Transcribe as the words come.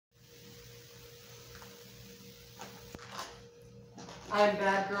I'm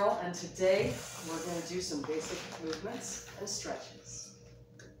Bad Girl, and today we're going to do some basic movements and stretches.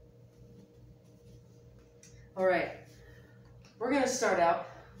 All right, we're going to start out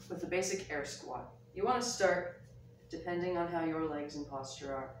with the basic air squat. You want to start, depending on how your legs and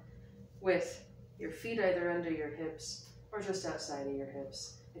posture are, with your feet either under your hips or just outside of your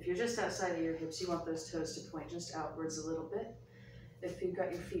hips. If you're just outside of your hips, you want those toes to point just outwards a little bit. If you've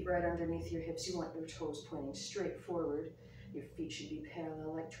got your feet right underneath your hips, you want your toes pointing straight forward. Your feet should be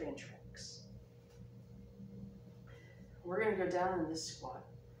parallel like train tracks. We're going to go down in this squat.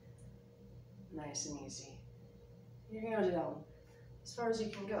 Nice and easy. You're going to go down as far as you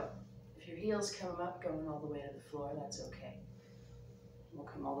can go. If your heels come up, going all the way to the floor, that's okay. We'll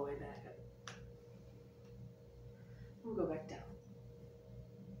come all the way back up. We'll go back down.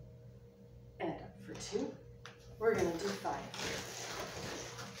 And up for 2. We're going to do 5 here.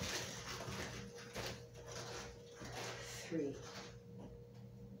 3,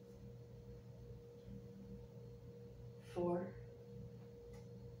 4,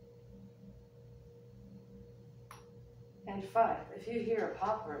 and 5. If you hear a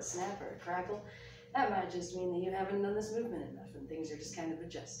pop or a snap or a crackle, that might just mean that you haven't done this movement enough and things are just kind of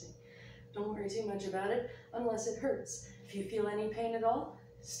adjusting. Don't worry too much about it unless it hurts. If you feel any pain at all,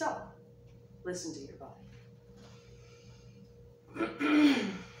 stop. Listen to your body.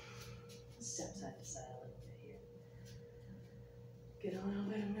 Step side to side a little bit here. Get a little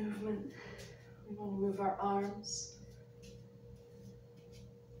bit of movement. We want to move our arms.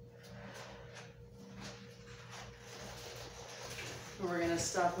 We're going to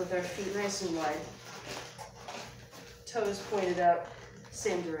stop with our feet nice and wide. Toes pointed out,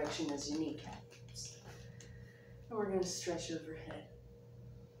 same direction as your kneecaps. And we're going to stretch overhead.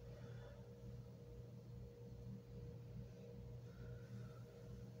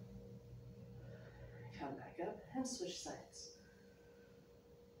 Come back up and switch sides.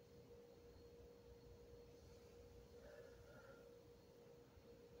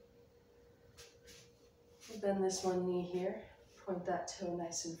 Bend this one knee here. Point that toe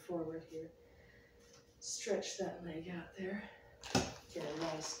nice and forward here. Stretch that leg out there. Get a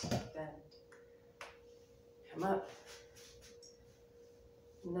nice deep bend. Come up.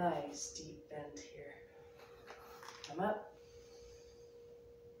 Nice deep bend here. Come up.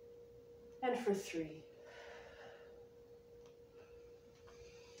 And for 3.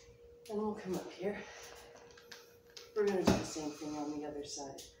 And we'll come up here. We're going to do the same thing on the other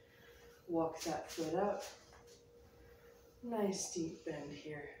side. Walk that foot up. Nice deep bend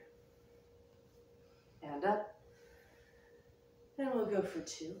here. And up. And we'll go for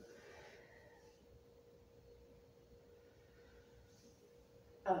 2.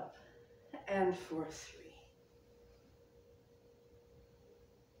 Up. And for 3.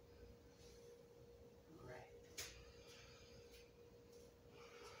 All right.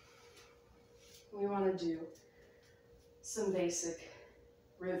 We want to do some basic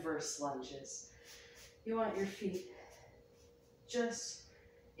reverse lunges. You want your feet just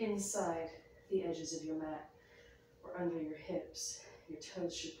inside the edges of your mat or under your hips. Your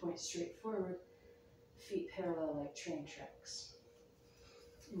toes should point straight forward, feet parallel like train tracks.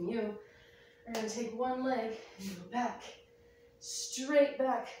 And you are going to take one leg and go back, straight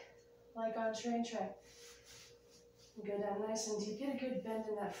back like on train track. And go down nice and deep. Get a good bend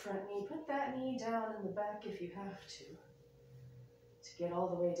in that front knee. Put that knee down in the back if you have to get all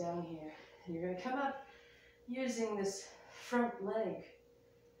the way down here. And you're going to come up using this front leg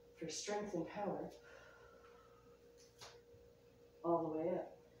for strength and power all the way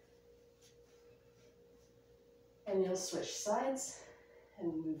up. And you'll switch sides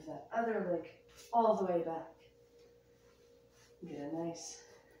and move that other leg all the way back. Get a nice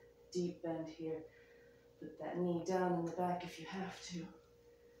deep bend here. Put that knee down in the back if you have to.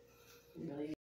 Really